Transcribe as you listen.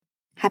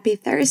Happy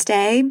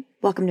Thursday.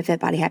 Welcome to Fit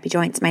Body Happy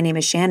Joints. My name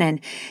is Shannon.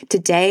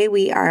 Today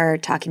we are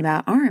talking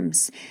about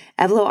arms.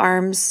 Evlo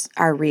arms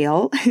are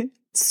real.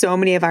 So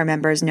many of our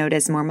members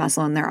notice more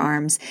muscle in their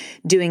arms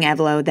doing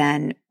Evlo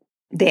than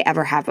they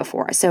ever have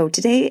before. So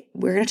today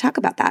we're going to talk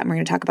about that. And we're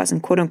going to talk about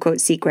some quote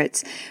unquote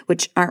secrets,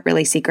 which aren't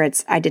really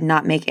secrets. I did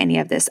not make any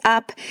of this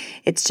up.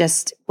 It's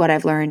just what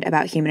I've learned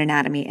about human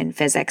anatomy and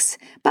physics.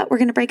 But we're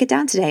going to break it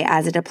down today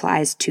as it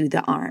applies to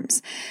the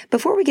arms.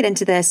 Before we get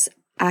into this,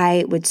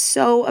 I would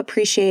so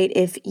appreciate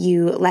if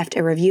you left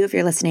a review if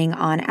you're listening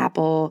on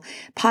Apple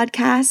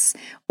Podcasts,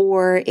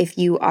 or if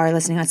you are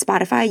listening on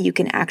Spotify, you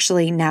can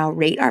actually now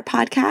rate our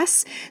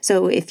podcasts.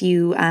 So if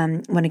you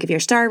want to give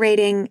your star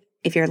rating,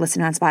 if you're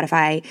listening on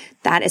Spotify,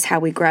 that is how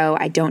we grow.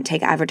 I don't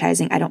take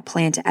advertising. I don't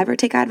plan to ever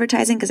take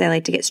advertising because I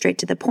like to get straight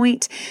to the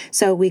point.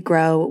 So we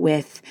grow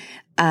with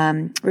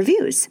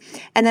reviews.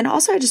 And then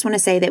also I just want to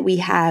say that we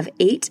have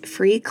 8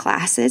 free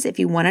classes. If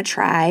you want to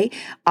try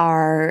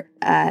our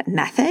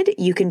method,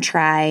 you can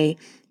try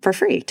for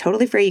free,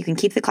 totally free. You can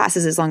keep the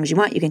classes as long as you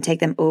want. You can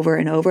take them over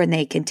and over and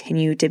they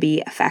continue to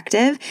be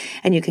effective.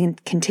 And you can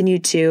continue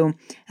to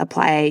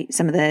apply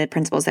some of the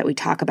principles that we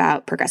talk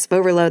about, progressive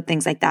overload,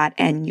 things like that.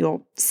 And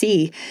you'll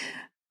see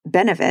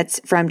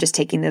benefits from just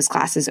taking those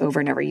classes over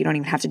and over. You don't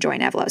even have to join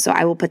Evlo. So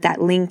I will put that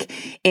link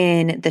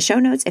in the show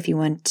notes if you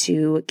want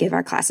to give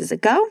our classes a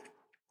go.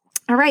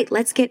 All right,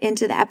 let's get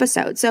into the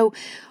episode. So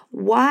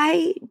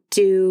why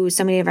do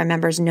so many of our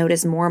members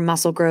notice more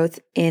muscle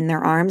growth in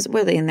their arms,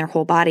 really in their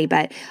whole body,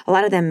 but a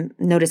lot of them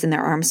notice in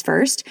their arms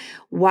first?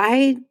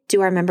 Why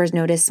do our members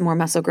notice more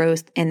muscle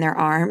growth in their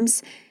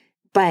arms,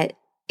 but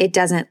it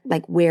doesn't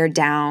wear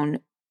down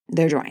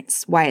their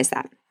joints? Why is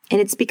that? And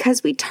it's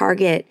because we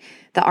target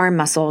the arm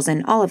muscles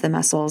and all of the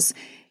muscles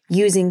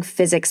using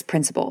physics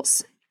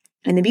principles.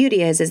 And the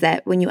beauty is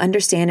that when you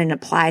understand and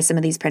apply some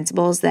of these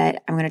principles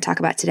that I'm going to talk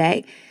about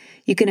today,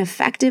 you can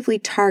effectively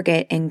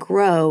target and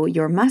grow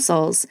your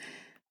muscles,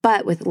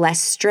 but with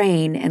less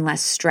strain and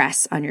less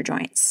stress on your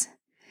joints.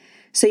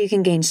 So you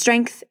can gain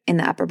strength in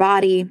the upper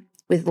body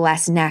with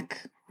less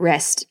neck,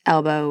 wrist,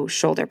 elbow,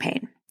 shoulder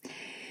pain.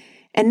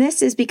 And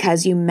this is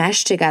because you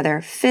mesh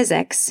together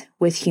physics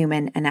with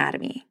human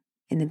anatomy.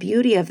 And the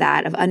beauty of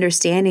that, of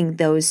understanding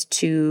those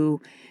two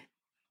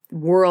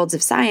worlds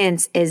of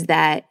science, is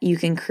that you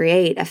can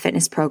create a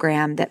fitness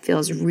program that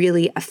feels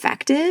really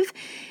effective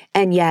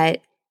and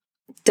yet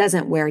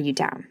doesn't wear you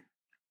down.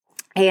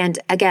 And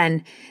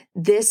again,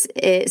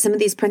 some of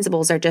these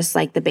principles are just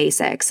like the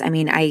basics. I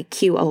mean, I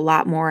cue a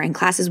lot more in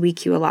classes. We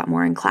cue a lot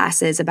more in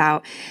classes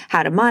about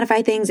how to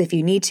modify things if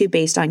you need to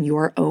based on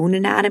your own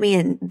anatomy.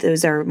 And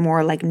those are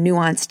more like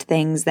nuanced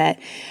things that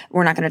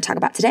we're not going to talk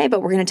about today,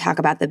 but we're going to talk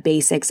about the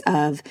basics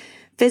of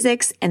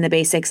physics and the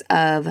basics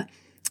of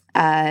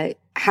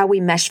how we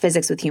mesh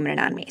physics with human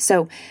anatomy.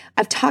 So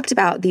I've talked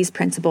about these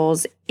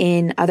principles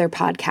in other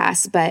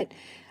podcasts, but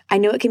I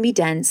know it can be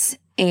dense,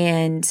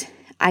 and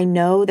I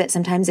know that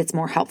sometimes it's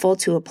more helpful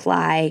to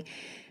apply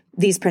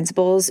these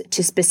principles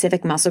to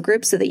specific muscle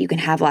groups so that you can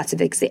have lots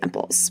of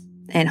examples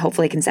and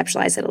hopefully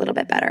conceptualize it a little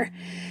bit better.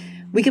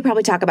 We could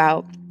probably talk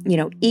about,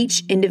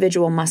 each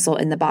individual muscle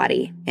in the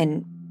body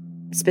and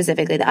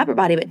specifically the upper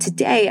body, but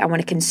today I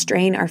want to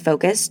constrain our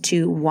focus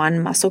to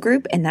one muscle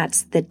group, and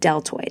that's the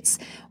deltoids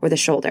or the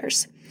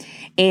shoulders.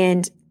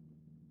 And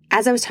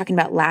as I was talking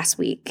about last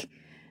week,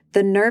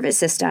 the nervous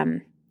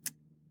system,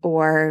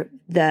 or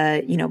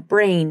the,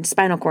 brain,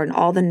 spinal cord, and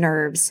all the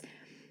nerves,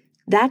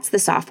 that's the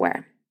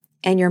software.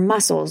 And your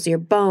muscles, your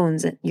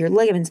bones, your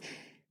ligaments,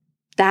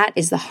 that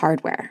is the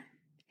hardware.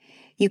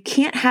 You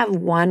can't have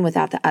one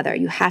without the other.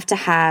 You have to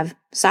have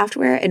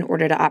software in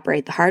order to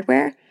operate the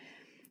hardware.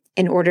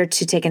 In order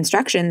to take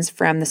instructions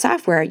from the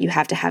software, you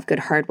have to have good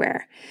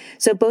hardware.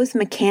 So both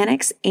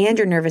mechanics and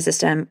your nervous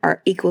system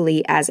are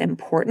equally as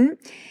important.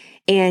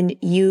 And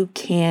you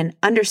can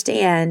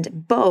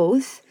understand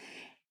both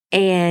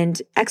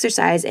and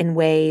exercise in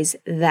ways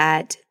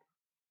that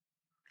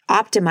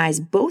optimize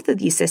both of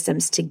these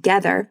systems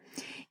together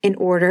in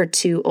order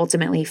to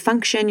ultimately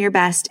function your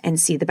best and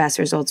see the best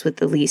results with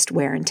the least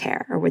wear and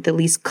tear, or with the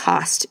least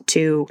cost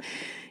to,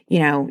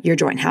 your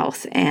joint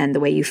health and the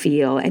way you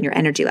feel and your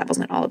energy levels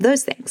and all of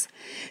those things.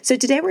 So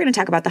today we're going to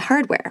talk about the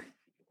hardware,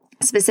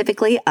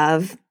 specifically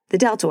of the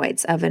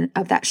deltoids,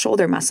 of that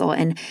shoulder muscle,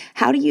 and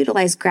how to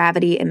utilize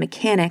gravity and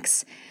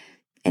mechanics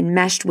and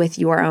meshed with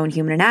your own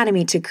human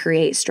anatomy to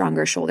create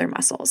stronger shoulder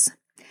muscles.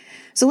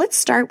 So let's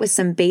start with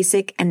some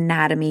basic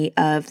anatomy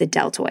of the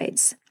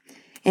deltoids.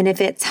 And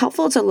if it's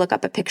helpful to look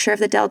up a picture of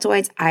the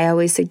deltoids, I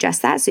always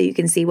suggest that so you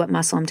can see what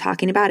muscle I'm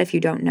talking about if you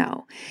don't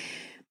know.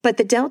 But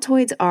the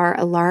deltoids are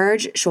a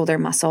large shoulder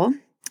muscle.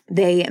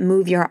 They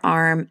move your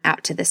arm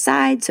out to the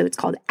side, so it's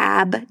called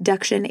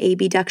abduction,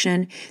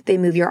 abduction. They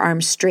move your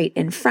arm straight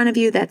in front of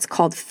you. That's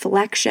called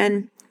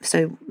flexion.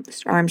 So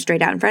arm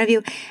straight out in front of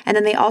you. And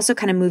then they also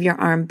kind of move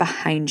your arm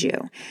behind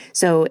you.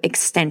 So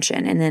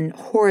extension. And then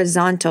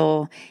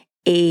horizontal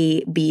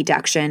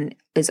abduction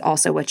is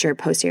also what your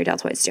posterior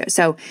deltoids do.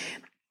 So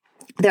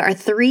There are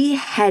 3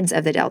 heads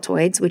of the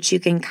deltoids, which you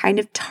can kind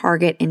of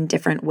target in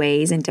different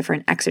ways in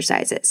different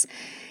exercises.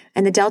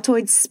 And the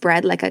deltoids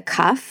spread like a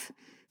cuff,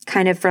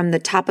 kind of from the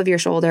top of your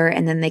shoulder,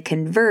 and then they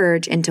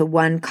converge into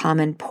one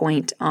common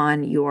point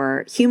on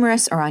your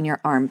humerus or on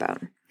your arm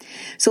bone.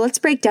 So let's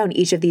break down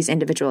each of these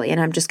individually, and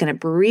I'm just going to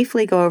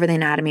briefly go over the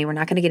anatomy. We're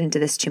not going to get into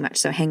this too much,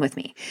 so hang with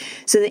me.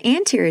 So the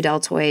anterior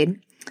deltoid,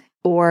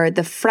 or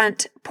the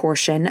front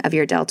portion of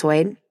your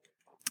deltoid,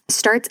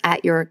 starts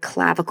at your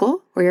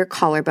clavicle or your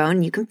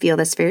collarbone. You can feel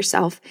this for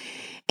yourself,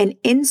 and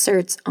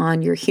inserts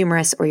on your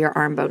humerus or your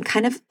arm bone,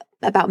 kind of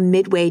about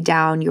midway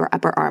down your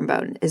upper arm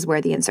bone is where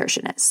the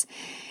insertion is.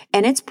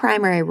 And its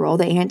primary role,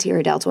 the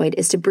anterior deltoid,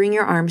 is to bring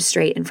your arm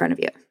straight in front of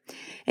you.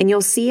 And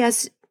you'll see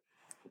us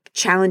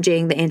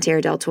challenging the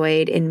anterior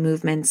deltoid in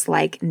movements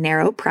like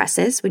narrow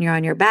presses. When you're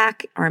on your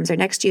back, arms are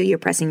next to you, you're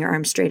pressing your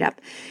arms straight up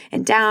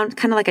and down,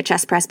 kind of like a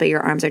chest press, but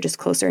your arms are just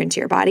closer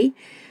into your body.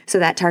 So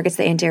that targets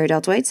the anterior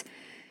deltoids.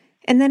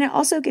 And then it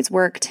also gets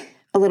worked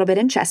a little bit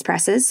in chest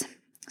presses.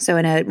 So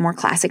in a more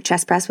classic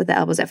chest press with the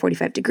elbows at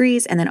 45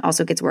 degrees, and then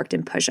also gets worked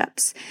in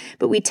push-ups.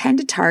 But we tend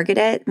to target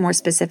it more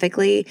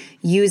specifically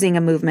using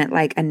a movement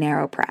like a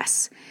narrow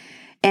press.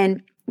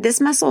 And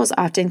this muscle is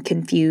often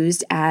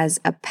confused as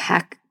a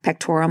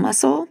pectoral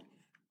muscle,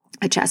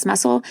 a chest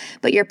muscle,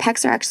 but your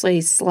pecs are actually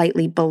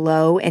slightly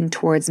below and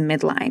towards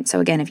midline. So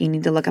again, if you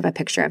need to look up a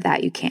picture of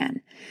that, you can.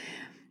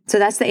 So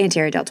that's the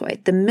anterior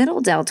deltoid. The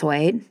middle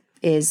deltoid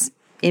is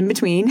in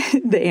between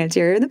the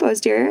anterior and the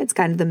posterior. It's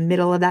kind of the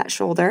middle of that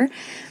shoulder.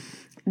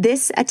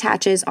 This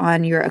attaches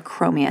on your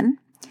acromion,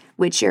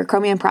 which your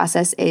acromion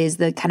process is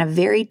the kind of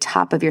very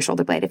top of your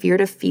shoulder blade. If you were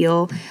to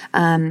feel,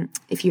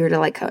 if you were to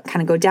like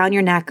kind of go down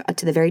your neck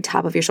to the very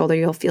top of your shoulder,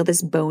 you'll feel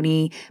this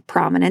bony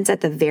prominence at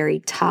the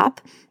very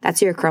top.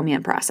 That's your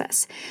acromion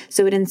process.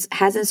 So it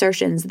has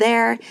insertions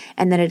there,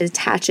 and then it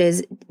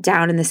attaches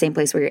down in the same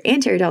place where your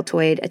anterior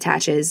deltoid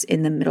attaches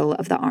in the middle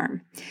of the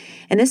arm.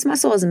 And this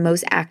muscle is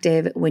most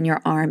active when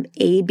your arm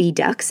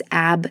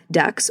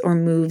abducts, or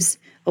moves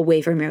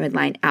away from your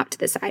midline out to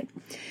the side.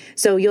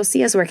 So you'll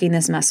see us working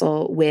this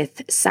muscle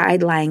with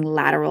side-lying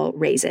lateral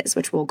raises,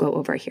 which we'll go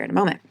over here in a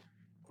moment.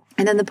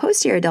 And then the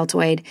posterior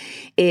deltoid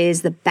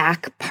is the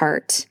back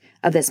part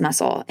of this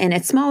muscle, and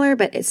it's smaller,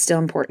 but it's still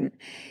important.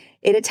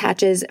 It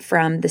attaches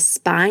from the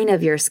spine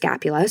of your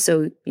scapula,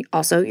 so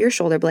also your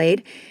shoulder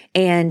blade,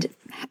 and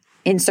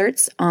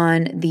inserts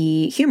on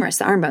the humerus,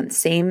 the arm bone, the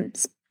same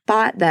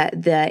spot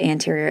that the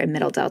anterior and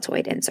middle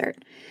deltoid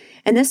insert.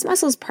 And this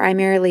muscle is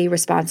primarily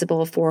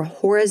responsible for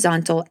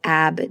horizontal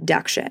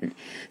abduction.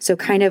 So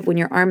kind of when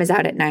your arm is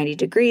out at 90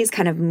 degrees,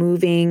 kind of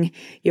moving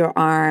your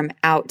arm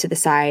out to the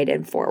side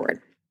and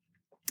forward.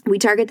 We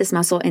target this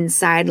muscle in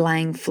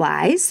side-lying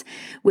flies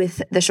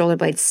with the shoulder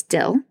blade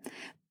still.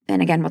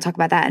 And again, we'll talk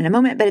about that in a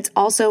moment, but it's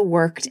also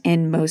worked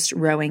in most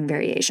rowing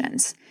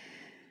variations.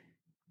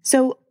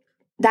 So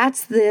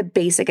that's the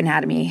basic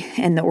anatomy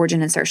and the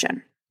origin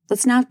insertion.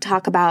 Let's now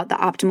talk about the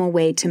optimal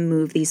way to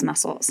move these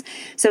muscles.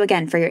 So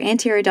again, for your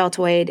anterior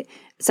deltoid,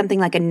 something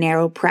like a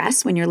narrow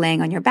press when you're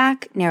laying on your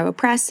back, narrow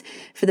press.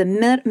 For the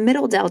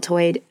middle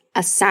deltoid,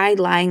 a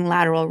side-lying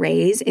lateral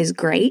raise is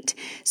great.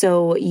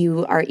 So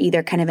you are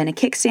either kind of in a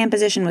kickstand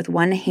position with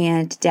one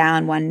hand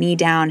down, one knee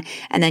down,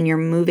 and then you're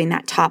moving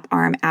that top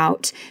arm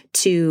out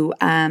to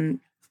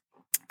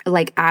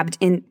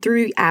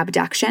through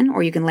abduction,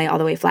 or you can lay all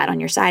the way flat on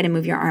your side and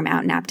move your arm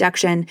out in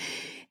abduction.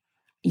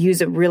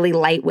 Use a really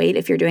light weight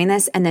if you're doing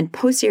this. And then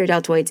posterior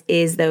deltoids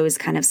is those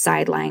kind of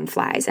side-lying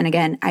flies. And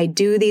again, I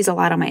do these a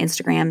lot on my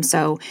Instagram.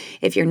 So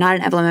if you're not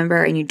an Evlo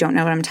member and you don't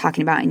know what I'm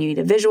talking about and you need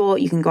a visual,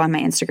 you can go on my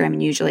Instagram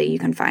and usually you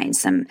can find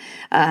some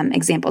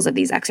examples of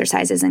these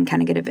exercises and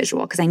kind of get a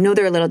visual, because I know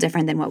they're a little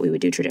different than what we would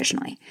do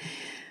traditionally.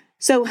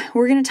 So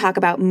we're going to talk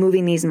about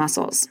moving these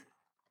muscles.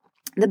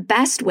 The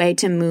best way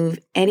to move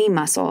any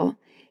muscle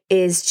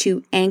is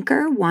to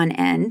anchor one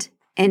end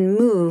and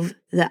move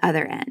the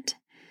other end.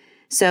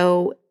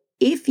 So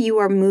if you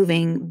are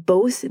moving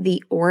both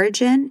the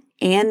origin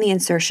and the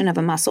insertion of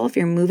a muscle, if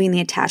you're moving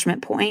the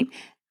attachment point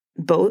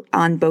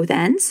on both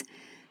ends,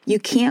 you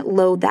can't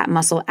load that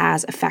muscle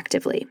as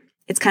effectively.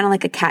 It's kind of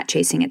like a cat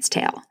chasing its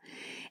tail.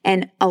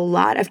 And a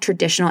lot of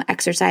traditional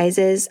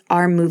exercises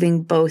are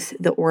moving both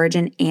the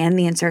origin and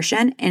the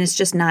insertion, and it's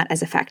just not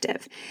as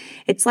effective.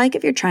 It's like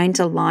if you're trying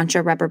to launch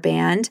a rubber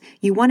band,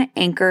 you want to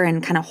anchor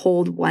and kind of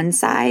hold one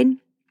side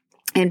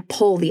and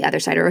pull the other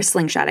side, or a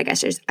slingshot, I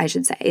guess I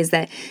should say, is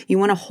that you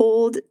want to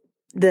hold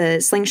the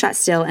slingshot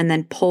still and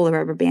then pull the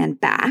rubber band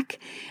back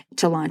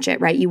to launch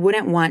it, right? You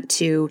wouldn't want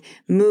to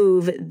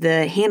move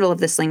the handle of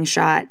the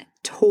slingshot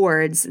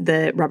towards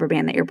the rubber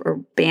band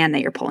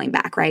that you're pulling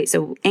back, right?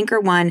 So anchor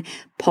one,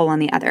 pull on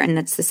the other. And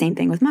that's the same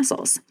thing with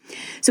muscles.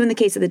 So in the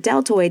case of the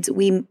deltoids,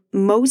 we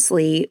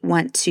mostly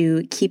want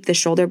to keep the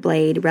shoulder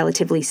blade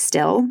relatively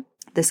still,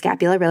 the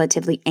scapula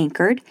relatively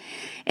anchored,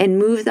 and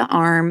move the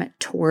arm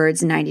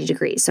towards 90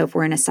 degrees. So if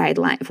we're in a side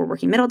line, if we're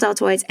working middle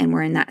deltoids and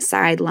we're in that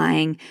side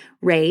lying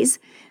raise,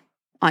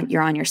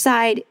 you're on your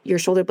side, your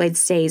shoulder blade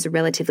stays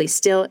relatively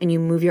still, and you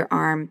move your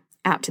arm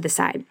out to the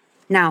side.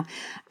 Now,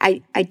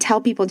 I tell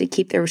people to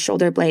keep their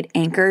shoulder blade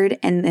anchored,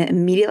 and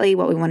immediately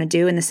what we want to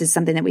do, and this is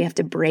something that we have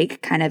to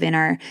break kind of in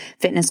our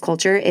fitness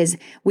culture, is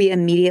we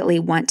immediately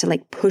want to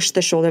like push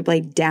the shoulder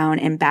blade down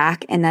and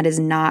back, and that is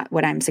not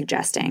what I'm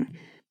suggesting.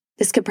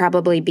 This could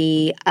probably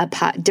be a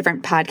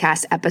different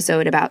podcast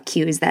episode about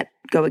cues that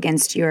go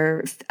against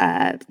your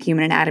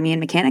human anatomy and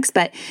mechanics,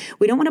 but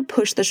we don't want to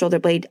push the shoulder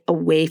blade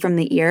away from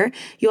the ear.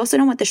 You also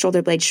don't want the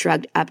shoulder blade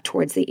shrugged up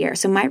towards the ear.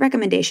 So my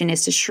recommendation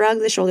is to shrug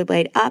the shoulder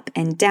blade up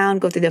and down,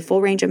 go through the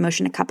full range of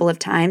motion a couple of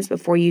times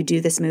before you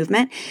do this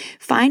movement.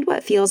 Find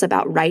what feels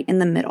about right in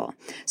the middle.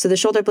 So the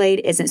shoulder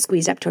blade isn't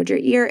squeezed up towards your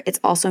ear. It's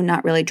also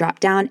not really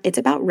dropped down. It's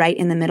about right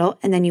in the middle.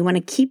 And then you want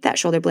to keep that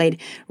shoulder blade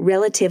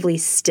relatively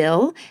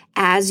still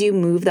as you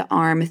move the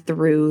arm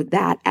through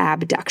that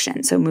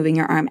abduction. So moving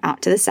your arm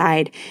out to the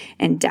side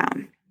and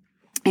down.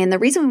 And the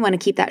reason we want to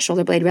keep that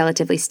shoulder blade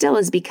relatively still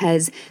is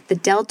because the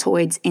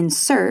deltoids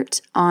insert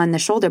on the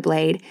shoulder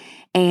blade,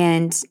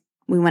 and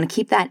we want to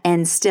keep that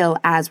end still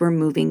as we're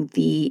moving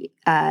the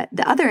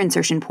other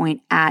insertion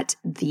point at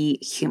the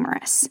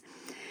humerus.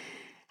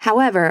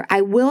 However,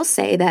 I will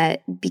say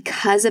that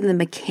because of the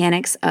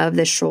mechanics of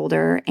the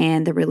shoulder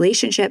and the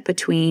relationship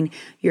between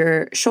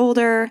your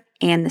shoulder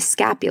and the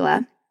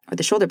scapula, or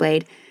the shoulder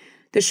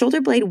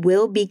blade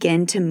will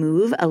begin to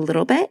move a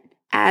little bit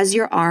as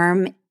your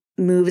arm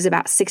moves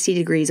about 60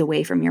 degrees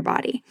away from your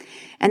body.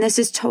 And this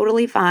is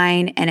totally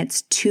fine, and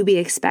it's to be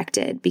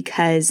expected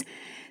because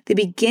the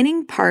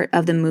beginning part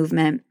of the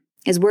movement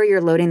is where you're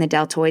loading the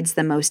deltoids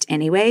the most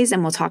anyways,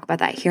 and we'll talk about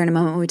that here in a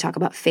moment when we talk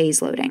about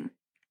phase loading.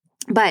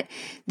 But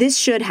this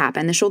should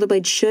happen. The shoulder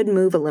blade should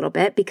move a little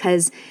bit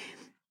because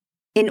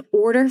in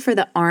order for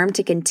the arm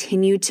to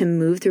continue to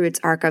move through its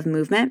arc of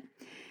movement,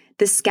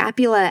 the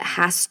scapula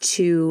has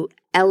to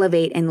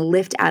elevate and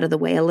lift out of the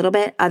way a little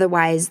bit.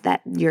 Otherwise,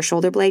 that your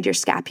shoulder blade, your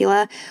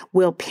scapula,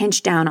 will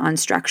pinch down on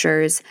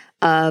structures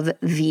of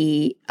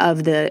the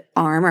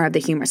arm or of the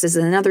humerus. This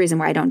is another reason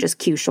why I don't just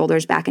cue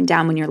shoulders back and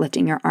down when you're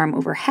lifting your arm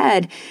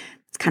overhead.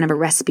 It's kind of a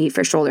recipe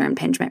for shoulder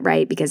impingement,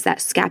 right? Because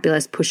that scapula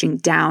is pushing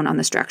down on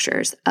the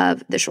structures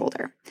of the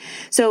shoulder.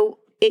 So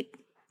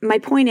my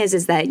point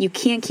is that you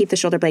can't keep the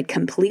shoulder blade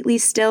completely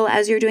still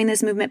as you're doing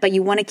this movement, but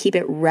you want to keep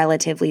it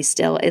relatively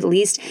still, at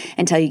least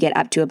until you get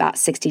up to about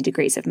 60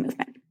 degrees of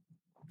movement.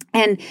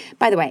 And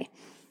by the way,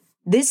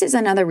 this is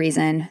another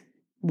reason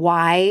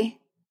why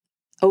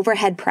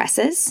overhead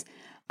presses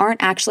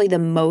aren't actually the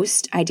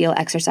most ideal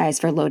exercise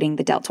for loading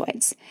the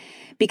deltoids.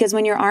 Because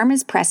when your arm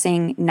is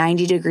pressing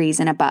 90 degrees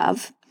and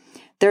above,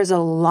 there's a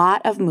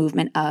lot of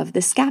movement of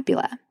the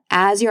scapula.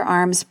 As your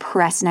arms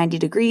press 90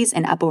 degrees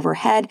and up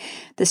overhead,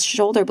 the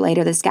shoulder blade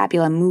or the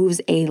scapula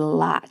moves a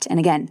lot. And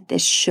again,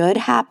 this should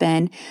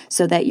happen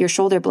so that your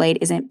shoulder blade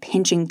isn't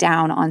pinching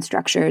down on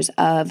structures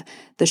of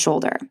the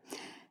shoulder.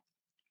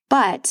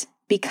 But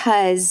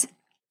because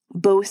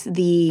both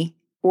the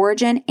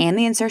origin and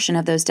the insertion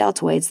of those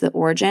deltoids, the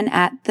origin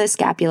at the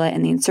scapula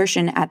and the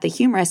insertion at the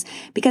humerus,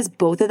 because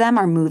both of them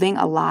are moving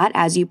a lot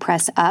as you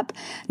press up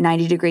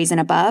 90 degrees and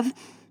above,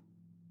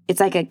 it's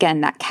like,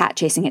 again, that cat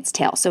chasing its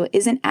tail. So it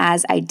isn't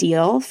as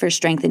ideal for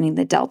strengthening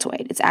the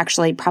deltoid. It's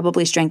actually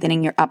probably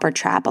strengthening your upper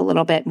trap a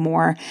little bit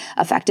more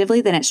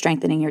effectively than it's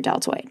strengthening your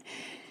deltoid.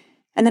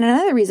 And then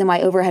another reason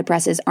why overhead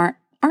presses aren't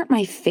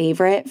my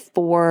favorite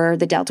for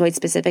the deltoid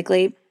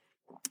specifically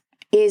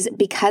is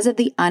because of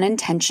the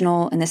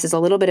unintentional, and this is a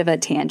little bit of a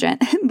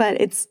tangent, but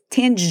it's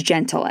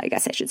tangential, I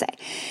guess I should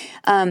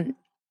say.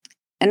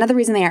 Another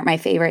reason they aren't my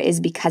favorite is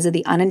because of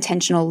the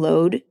unintentional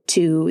load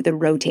to the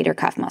rotator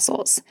cuff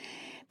muscles.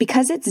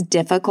 Because it's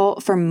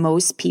difficult for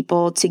most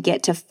people to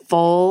get to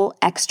full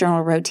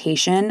external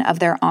rotation of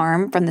their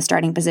arm from the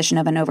starting position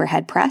of an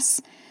overhead press,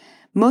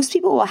 most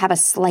people will have a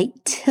slight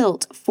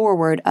tilt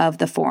forward of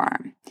the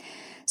forearm.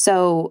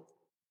 So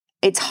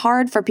it's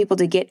hard for people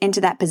to get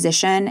into that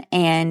position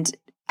and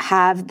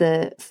have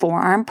the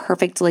forearm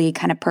perfectly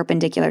kind of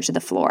perpendicular to the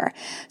floor.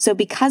 So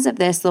because of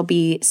this, there'll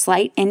be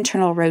slight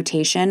internal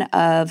rotation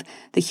of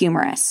the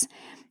humerus.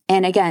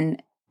 And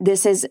again,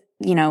 this is,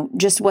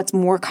 just what's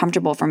more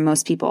comfortable for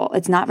most people.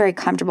 It's not very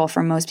comfortable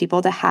for most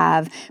people to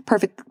have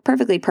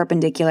perfectly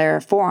perpendicular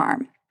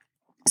forearm.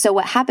 So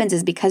what happens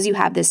is because you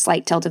have this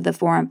slight tilt of the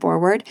forearm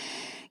forward,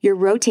 your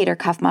rotator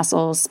cuff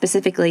muscles,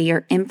 specifically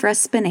your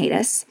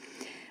infraspinatus,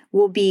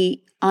 will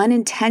be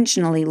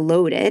unintentionally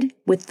loaded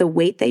with the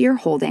weight that you're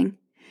holding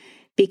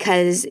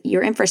because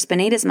your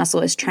infraspinatus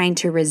muscle is trying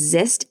to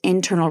resist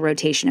internal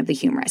rotation of the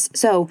humerus.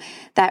 So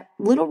that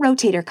little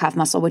rotator cuff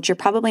muscle, which you're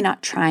probably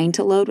not trying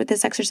to load with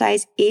this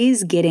exercise,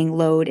 is getting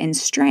load and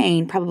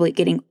strain, probably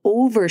getting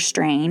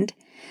overstrained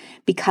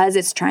because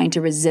it's trying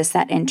to resist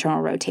that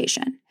internal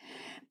rotation.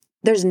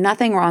 There's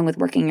nothing wrong with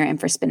working your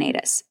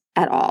infraspinatus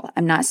at all.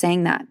 I'm not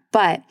saying that,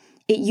 but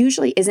it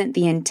usually isn't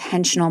the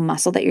intentional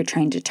muscle that you're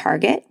trying to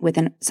target with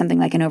something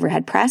like an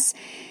overhead press.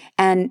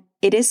 And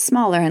it is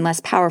smaller and less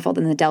powerful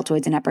than the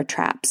deltoids and upper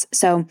traps.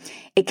 So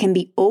it can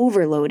be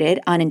overloaded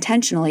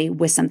unintentionally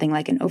with something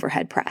like an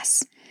overhead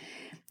press.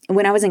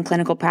 When I was in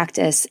clinical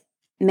practice,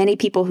 many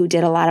people who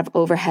did a lot of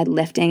overhead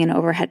lifting and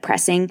overhead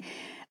pressing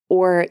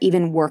or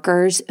even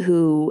workers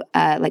who,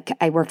 like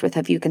I worked with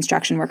a few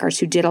construction workers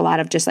who did a lot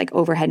of just like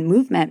overhead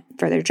movement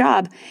for their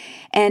job.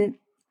 And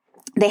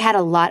they had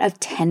a lot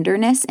of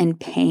tenderness and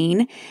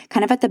pain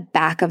kind of at the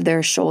back of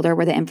their shoulder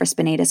where the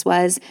infraspinatus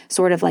was,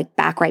 sort of like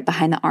back right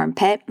behind the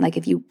armpit. Like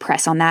if you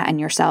press on that and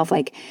yourself,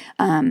 like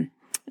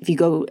if you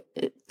go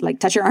like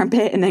touch your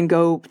armpit and then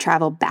go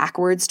travel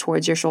backwards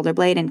towards your shoulder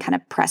blade and kind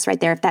of press right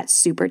there, if that's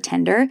super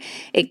tender,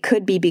 it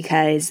could be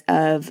because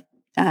of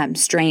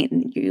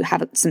strain. You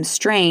have some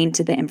strain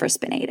to the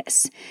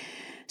infraspinatus.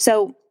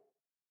 So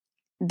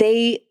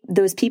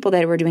those people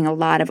that were doing a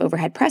lot of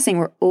overhead pressing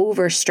were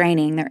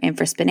overstraining their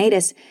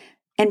infraspinatus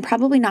and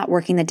probably not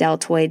working the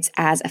deltoids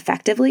as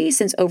effectively,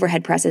 since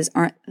overhead presses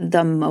aren't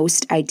the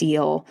most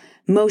ideal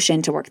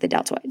motion to work the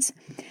deltoids.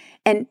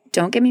 And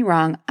don't get me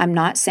wrong, I'm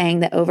not saying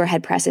that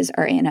overhead presses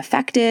are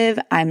ineffective.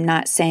 I'm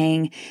not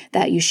saying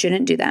that you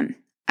shouldn't do them.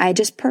 I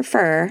just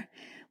prefer,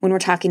 when we're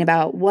talking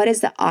about what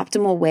is the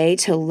optimal way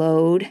to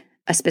load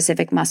a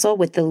specific muscle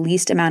with the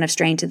least amount of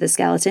strain to the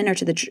skeleton or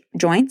to the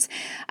joints,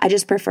 I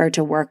just prefer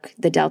to work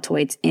the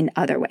deltoids in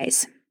other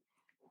ways.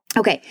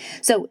 Okay,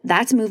 so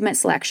that's movement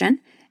selection.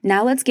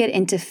 Now let's get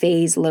into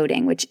phase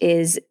loading, which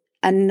is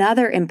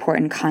another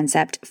important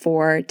concept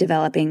for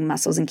developing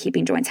muscles and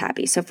keeping joints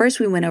happy. So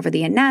first we went over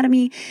the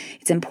anatomy.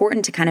 It's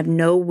important to kind of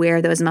know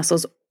where those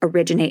muscles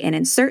originate and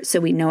insert so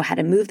we know how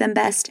to move them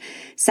best.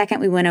 Second,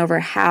 we went over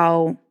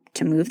how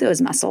to move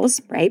those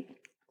muscles, right?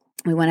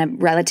 We want to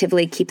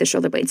relatively keep the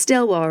shoulder blade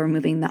still while we're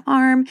moving the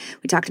arm.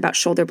 We talked about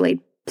shoulder blade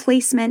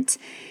placement.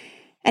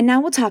 And now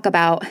we'll talk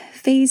about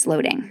phase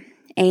loading.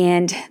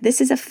 And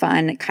this is a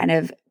fun, kind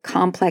of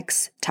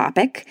complex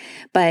topic,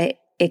 but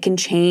it can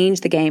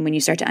change the game when you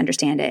start to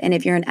understand it. And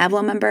if you're an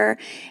Evlo member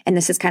and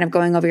this is kind of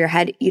going over your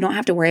head, you don't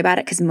have to worry about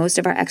it because most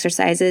of our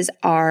exercises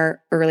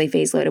are early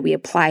phase loaded. We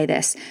apply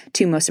this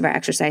to most of our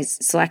exercise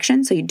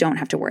selection, so you don't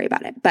have to worry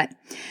about it. But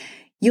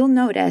you'll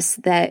notice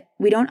that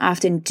we don't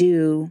often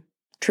do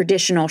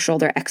traditional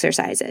shoulder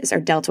exercises or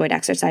deltoid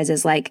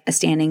exercises like a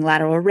standing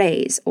lateral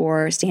raise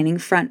or standing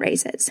front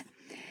raises.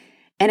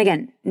 And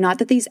again, not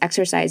that these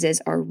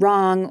exercises are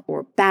wrong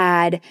or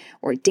bad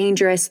or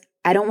dangerous.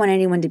 I don't want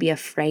anyone to be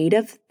afraid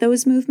of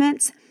those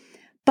movements,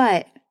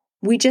 but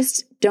we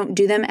just don't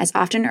do them as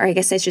often, or I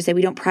guess I should say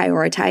we don't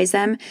prioritize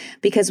them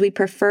because we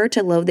prefer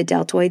to load the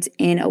deltoids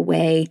in a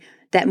way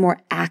that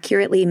more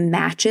accurately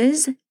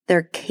matches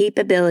their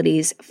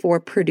capabilities for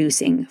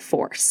producing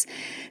force.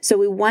 So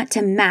we want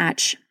to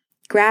match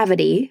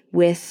gravity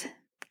with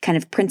kind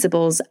of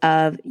principles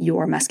of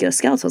your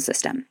musculoskeletal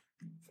system.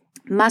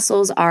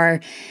 Muscles are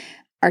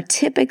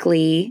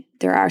typically,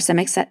 there are some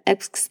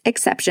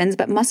exceptions,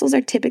 but muscles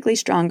are typically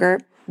stronger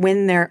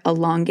when they're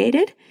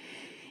elongated,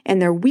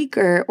 and they're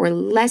weaker or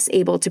less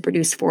able to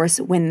produce force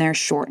when they're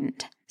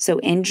shortened. So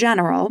in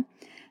general,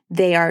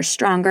 they are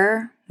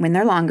stronger when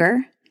they're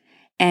longer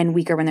and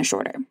weaker when they're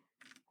shorter.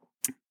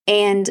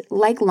 And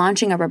like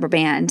launching a rubber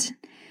band,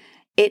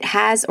 it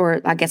has,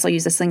 or I guess I'll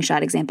use a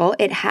slingshot example,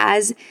 it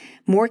has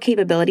more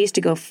capabilities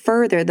to go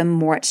further the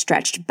more it's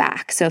stretched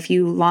back. So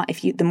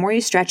the more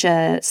you stretch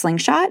a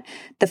slingshot,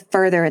 the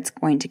further it's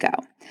going to go.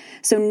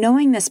 So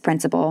knowing this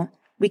principle,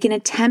 we can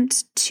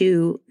attempt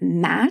to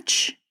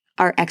match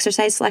our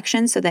exercise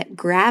selection so that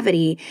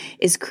gravity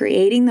is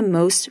creating the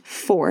most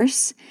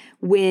force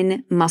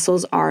when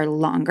muscles are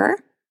longer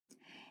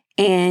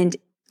and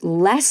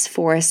less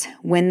force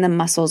when the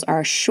muscles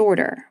are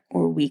shorter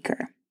or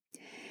weaker.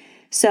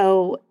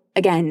 So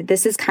again,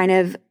 this is kind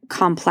of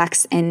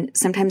complex and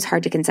sometimes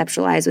hard to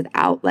conceptualize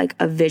without like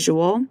a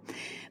visual,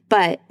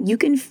 but you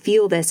can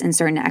feel this in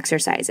certain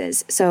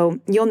exercises.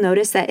 So you'll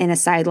notice that in a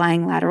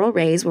side-lying lateral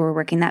raise where we're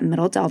working that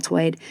middle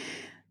deltoid,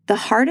 the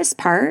hardest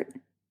part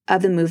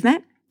of the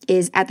movement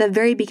is at the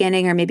very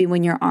beginning, or maybe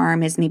when your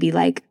arm is maybe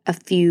like a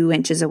few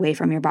inches away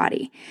from your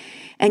body.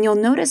 And you'll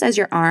notice as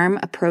your arm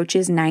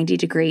approaches 90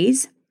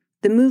 degrees,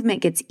 the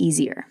movement gets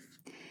easier.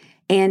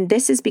 And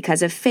this is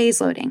because of phase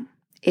loading.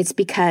 It's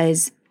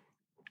because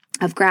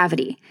of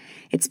gravity.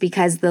 It's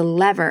because the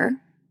lever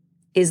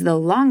is the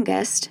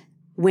longest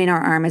when our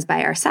arm is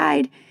by our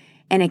side,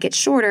 and it gets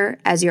shorter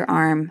as your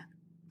arm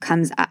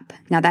comes up.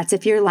 Now that's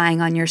if you're lying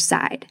on your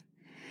side.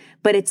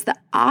 But it's the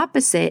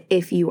opposite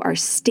if you are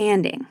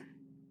standing.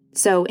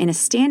 So in a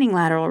standing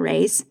lateral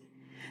raise,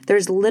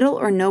 there's little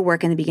or no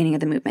work in the beginning of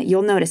the movement.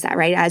 You'll notice that,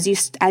 right? As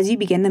you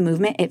begin the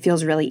movement, it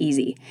feels really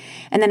easy.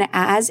 And then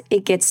as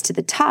it gets to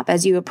the top,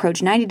 as you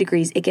approach 90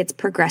 degrees, it gets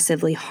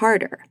progressively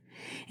harder.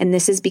 And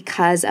this is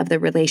because of the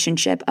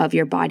relationship of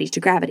your body to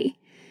gravity.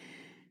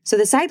 So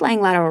the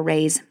side-lying lateral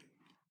raise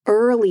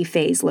early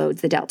phase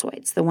loads the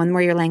deltoids. The one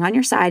where you're laying on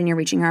your side and you're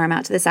reaching your arm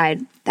out to the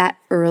side, that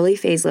early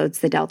phase loads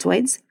the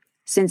deltoids,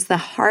 since the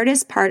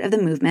hardest part of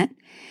the movement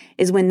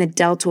is when the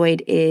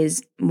deltoid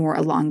is more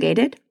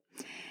elongated.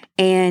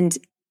 And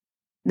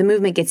the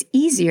movement gets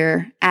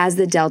easier as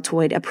the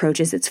deltoid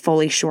approaches its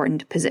fully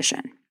shortened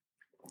position.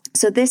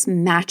 So this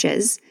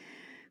matches,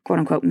 quote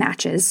unquote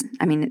matches.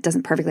 I mean, it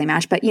doesn't perfectly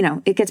match, but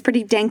it gets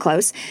pretty dang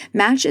close.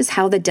 Matches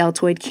how the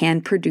deltoid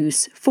can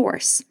produce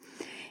force.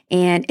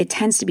 and it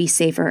tends to be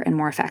safer and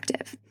more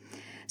effective.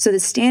 So the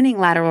standing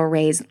lateral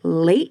raise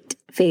late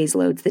phase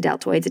loads the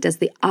deltoids. It does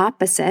the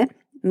opposite,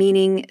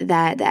 meaning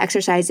that the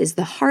exercise is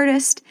the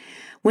hardest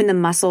when the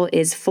muscle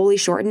is fully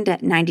shortened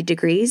at 90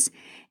 degrees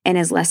and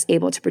is less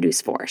able to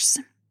produce force.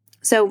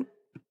 So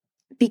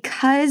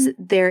because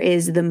there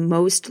is the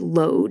most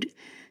load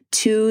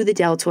to the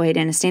deltoid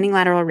in a standing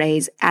lateral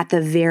raise at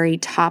the very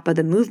top of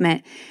the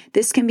movement,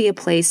 this can be a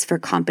place for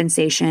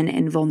compensation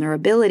and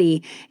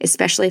vulnerability,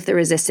 especially if the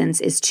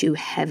resistance is too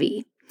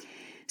heavy.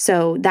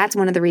 So that's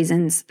one of the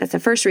reasons, that's the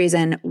first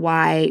reason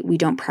why we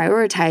don't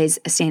prioritize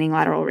a standing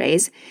lateral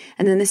raise.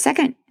 And then the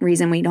second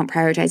reason we don't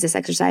prioritize this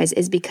exercise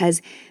is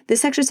because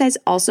this exercise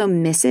also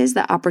misses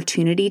the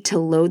opportunity to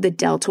load the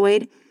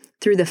deltoid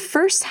through the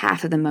first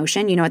half of the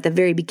motion, at the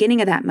very beginning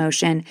of that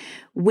motion,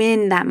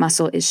 when that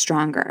muscle is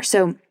stronger.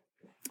 So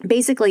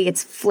basically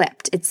it's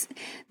flipped. It's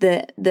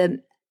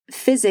the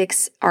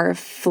physics are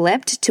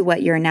flipped to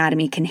what your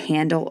anatomy can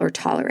handle or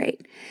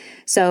tolerate.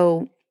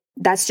 So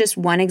that's just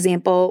one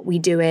example. We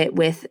do it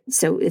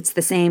so it's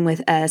the same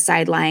with a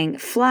side lying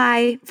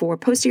fly for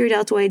posterior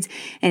deltoids,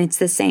 and it's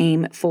the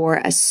same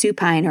for a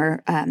supine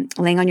or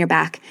laying on your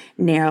back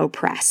narrow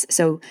press.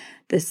 So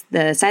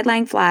the side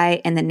lying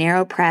fly and the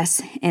narrow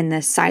press and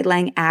the side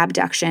lying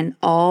abduction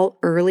all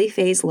early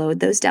phase load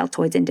those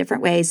deltoids in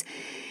different ways.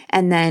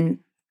 And then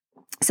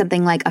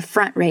something like a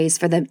front raise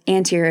for the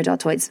anterior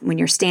deltoids when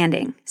you're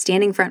standing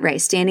front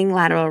raise, standing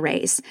lateral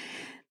raise.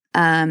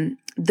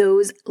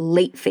 Those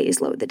late phase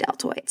load the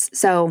deltoids.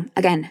 So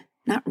again,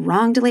 not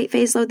wrong to late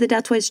phase load the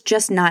deltoids,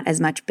 just not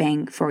as much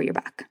bang for your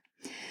buck.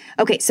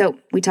 Okay, so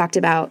we talked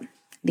about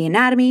the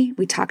anatomy,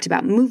 we talked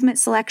about movement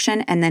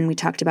selection, and then we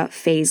talked about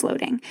phase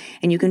loading.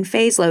 And you can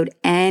phase load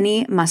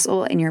any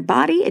muscle in your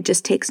body. It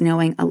just takes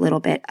knowing a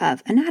little bit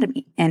of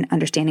anatomy and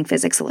understanding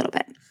physics a little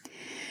bit.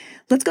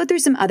 Let's go through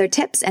some other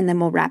tips and then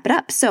we'll wrap it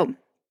up. So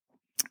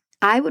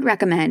I would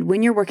recommend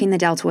when you're working the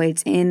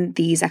deltoids in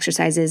these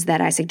exercises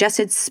that I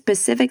suggested,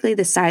 specifically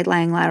the side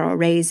lying lateral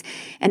raise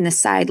and the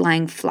side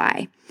lying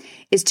fly,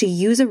 is to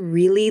use a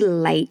really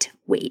light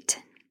weight,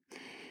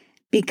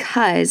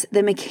 because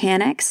the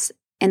mechanics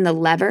and the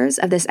levers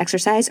of this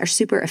exercise are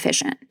super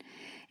efficient.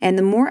 And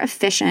the more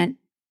efficient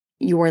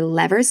your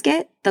levers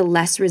get, the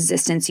less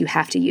resistance you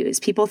have to use.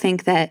 People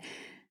think that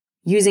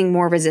using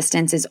more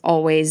resistance is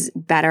always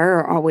better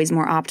or always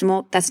more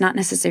optimal. That's not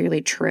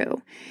necessarily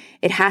true.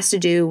 It has to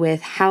do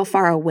with how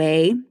far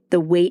away the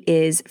weight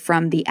is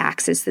from the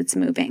axis that's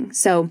moving.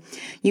 So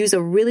use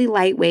a really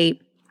light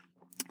weight,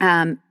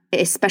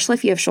 especially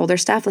if you have shoulder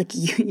stuff. Like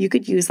you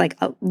could use like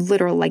a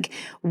literal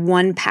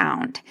 1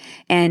 pound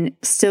and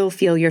still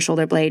feel your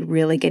shoulder blade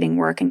really getting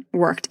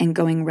worked and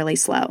going really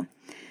slow.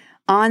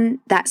 On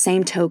that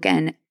same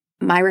token,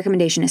 my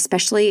recommendation,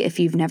 especially if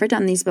you've never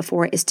done these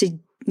before, is to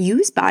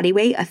use body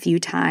weight a few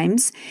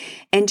times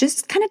and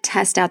just kind of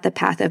test out the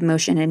path of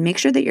motion and make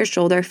sure that your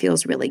shoulder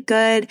feels really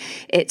good,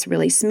 it's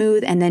really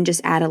smooth, and then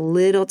just add a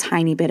little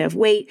tiny bit of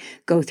weight,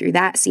 go through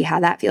that, see how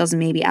that feels, and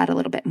maybe add a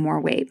little bit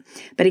more weight.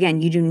 But again,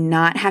 you do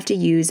not have to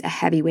use a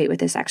heavy weight with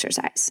this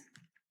exercise.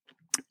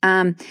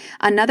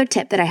 Another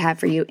tip that I have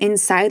for you in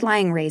side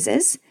lying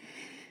raises,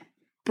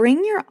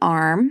 bring your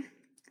arm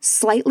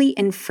slightly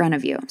in front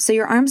of you. So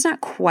your arm's not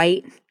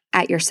quite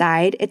at your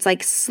side, it's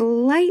like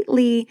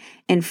slightly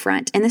in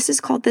front. And this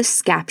is called the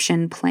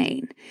scaption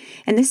plane.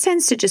 And this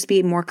tends to just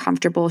be a more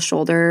comfortable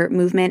shoulder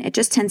movement. It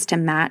just tends to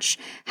match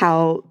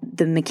how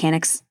the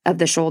mechanics of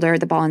the shoulder,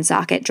 the ball and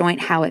socket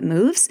joint, how it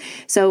moves.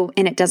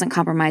 And it doesn't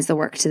compromise the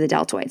work to the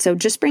deltoid. So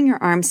just bring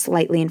your arm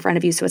slightly in front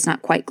of you so it's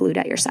not quite glued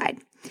at your side.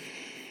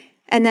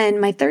 And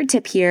then my third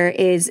tip here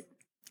is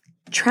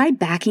try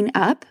backing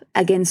up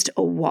against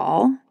a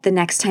wall the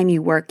next time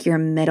you work your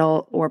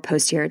middle or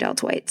posterior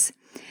deltoids.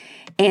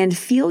 And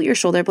feel your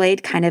shoulder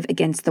blade kind of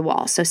against the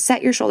wall. So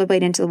set your shoulder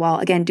blade into the wall.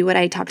 Again, do what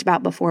I talked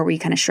about before, where you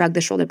kind of shrug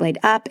the shoulder blade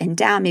up and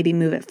down, maybe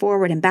move it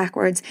forward and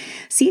backwards.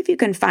 See if you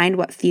can find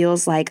what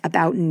feels like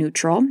about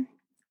neutral.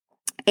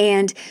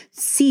 And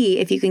see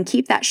if you can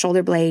keep that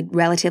shoulder blade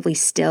relatively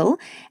still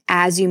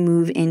as you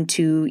move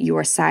into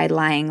your side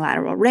lying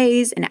lateral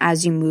raise and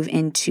as you move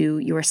into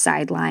your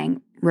side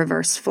lying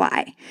reverse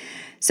fly.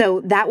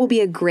 So that will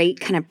be a great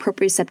kind of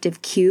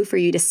proprioceptive cue for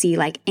you to see,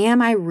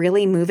 am I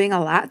really moving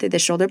a lot through the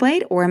shoulder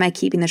blade, or am I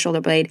keeping the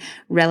shoulder blade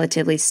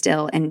relatively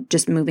still and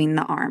just moving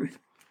the arm?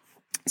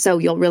 So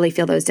you'll really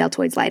feel those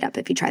deltoids light up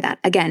if you try that.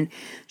 Again,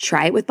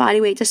 try it with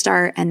body weight to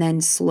start and then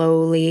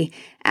slowly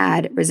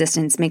add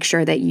resistance. Make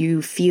sure that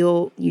you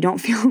don't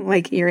feel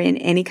like you're in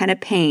any kind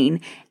of pain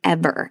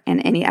ever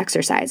in any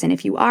exercise. And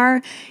if you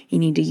are, you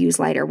need to use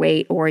lighter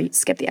weight or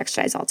skip the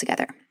exercise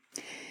altogether.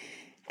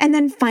 And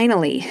then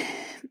finally,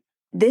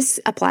 this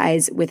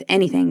applies with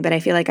anything, but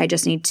I feel like I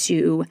just need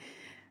to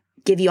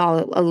give you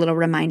all a little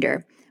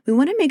reminder. We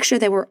want to make sure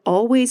that we're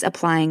always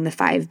applying the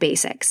 5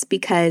 basics,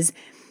 because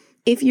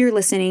if you're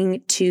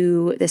listening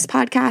to this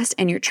podcast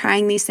and you're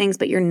trying these things,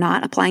 but you're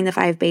not applying the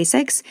 5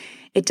 basics,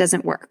 it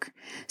doesn't work.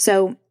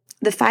 So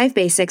the 5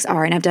 basics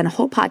are, and I've done a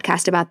whole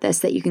podcast about this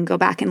that you can go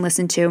back and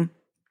listen to.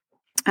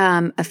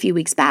 a few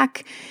weeks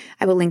back.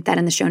 I will link that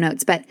in the show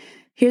notes. But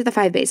here's the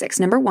 5 basics.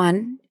 Number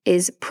 1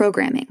 is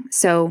programming.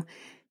 So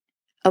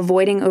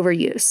avoiding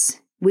overuse.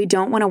 We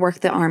don't want to work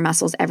the arm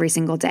muscles every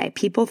single day.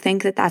 People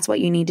think that that's what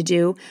you need to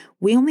do.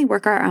 We only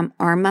work our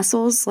arm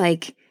muscles,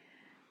 like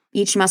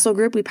each muscle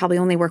group, we probably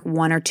only work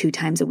 1 or 2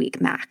 times a week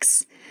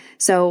max.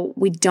 So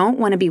we don't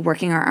want to be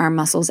working our arm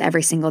muscles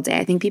every single day.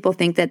 I think people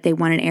think that they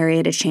want an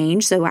area to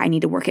change, so I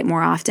need to work it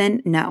more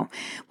often. No.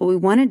 What we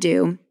want to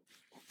do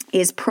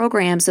is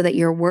program so that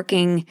you're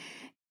working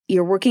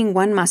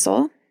one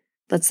muscle.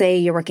 Let's say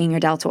you're working your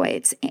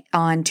deltoids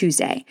on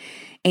Tuesday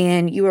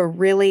and you are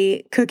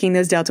really cooking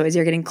those deltoids.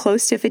 You're getting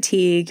close to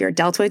fatigue. Your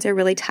deltoids are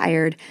really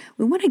tired.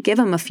 We want to give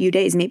them a few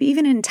days, maybe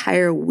even an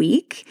entire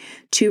week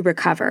to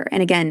recover.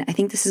 And again, I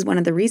think this is one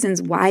of the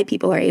reasons why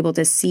people are able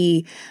to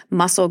see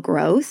muscle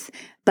growth,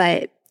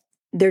 but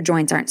their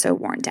joints aren't so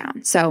worn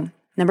down. So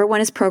number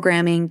 1 is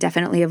programming,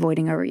 definitely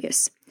avoiding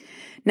overuse.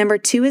 Number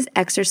 2 is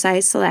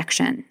exercise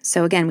selection.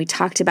 So again, we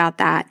talked about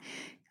that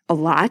a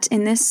lot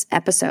in this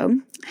episode,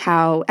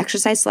 how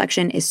exercise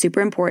selection is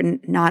super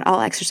important. Not all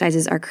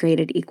exercises are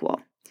created equal.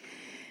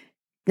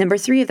 Number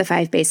 3 of the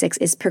 5 basics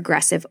is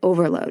progressive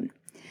overload.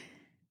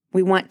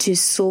 We want to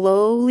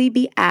slowly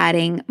be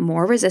adding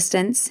more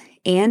resistance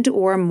and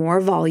or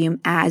more volume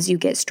as you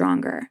get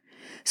stronger.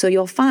 So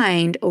you'll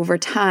find over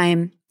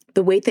time,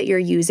 the weight that you're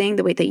using,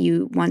 the weight that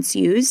you once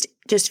used,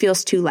 just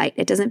feels too light.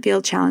 It doesn't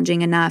feel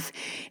challenging enough.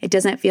 It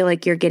doesn't feel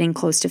like you're getting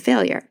close to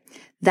failure.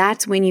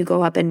 That's when you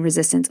go up in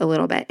resistance a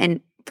little bit.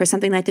 And for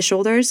something like the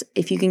shoulders,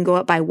 if you can go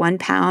up by 1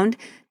 pound,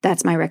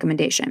 that's my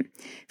recommendation.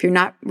 If you're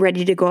not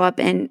ready to go up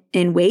in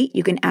weight,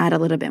 you can add a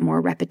little bit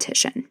more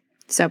repetition.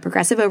 So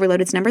progressive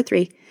overload is number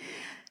 3.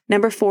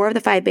 Number 4 of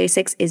the 5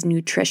 basics is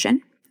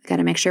nutrition. Got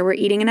to make sure we're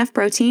eating enough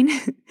protein.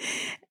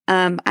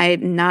 I'm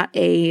not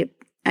an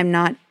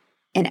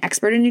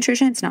expert in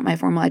nutrition. It's not my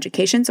formal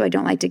education, so I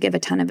don't like to give a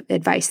ton of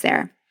advice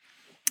there.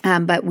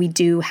 But we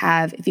do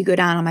have, if you go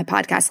down on my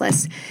podcast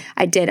list,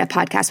 I did a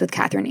podcast with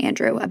Catherine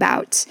Andrew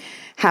about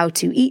how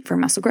to eat for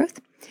muscle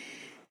growth.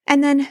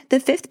 And then the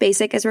 5th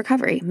basic is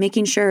recovery,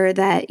 making sure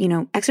that,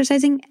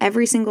 exercising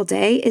every single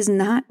day is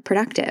not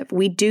productive.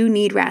 We do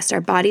need rest.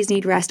 Our bodies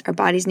need rest. Our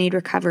bodies need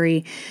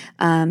recovery,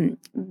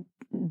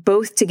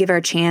 both to give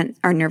our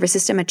nervous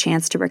system a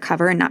chance to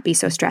recover and not be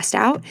so stressed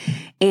out,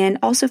 and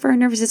also for our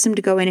nervous system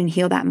to go in and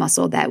heal that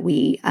muscle that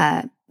we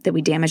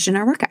damaged in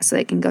our workout so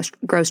that it can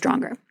grow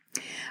stronger.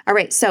 All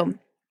right, so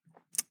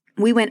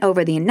we went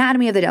over the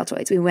anatomy of the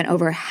deltoids. We went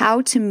over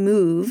how to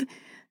move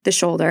the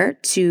shoulder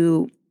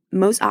to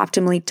most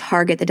optimally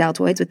target the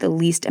deltoids with the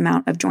least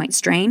amount of joint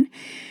strain.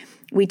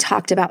 We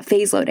talked about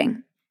phase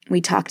loading.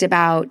 We talked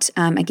about,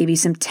 I gave you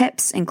some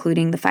tips,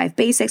 including the 5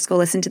 basics. Go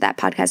listen to that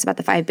podcast about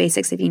the 5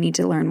 basics if you need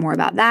to learn more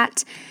about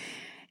that.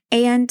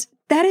 And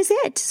that is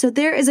it. So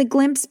there is a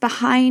glimpse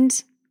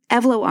behind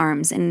Evlo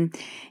Arms and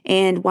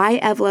why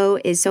Evlo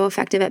is so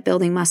effective at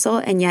building muscle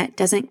and yet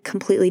doesn't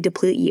completely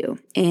deplete you,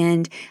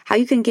 and how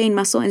you can gain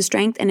muscle and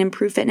strength and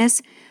improve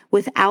fitness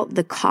without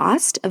the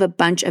cost of a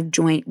bunch of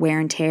joint wear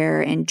and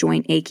tear and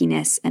joint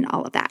achiness and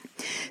all of that.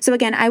 So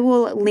again, I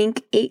will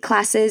link 8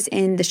 classes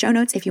in the show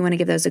notes if you want to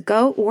give those a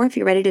go, or if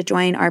you're ready to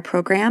join our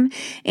program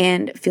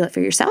and feel it for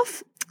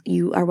yourself,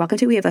 you are welcome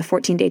to. We have a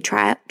 14-day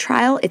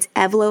trial. It's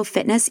Evlo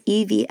Fitness,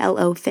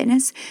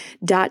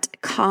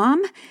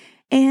 EVLOfitness.com.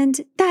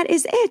 And that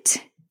is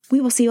it.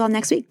 We will see you all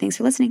next week. Thanks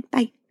for listening.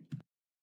 Bye.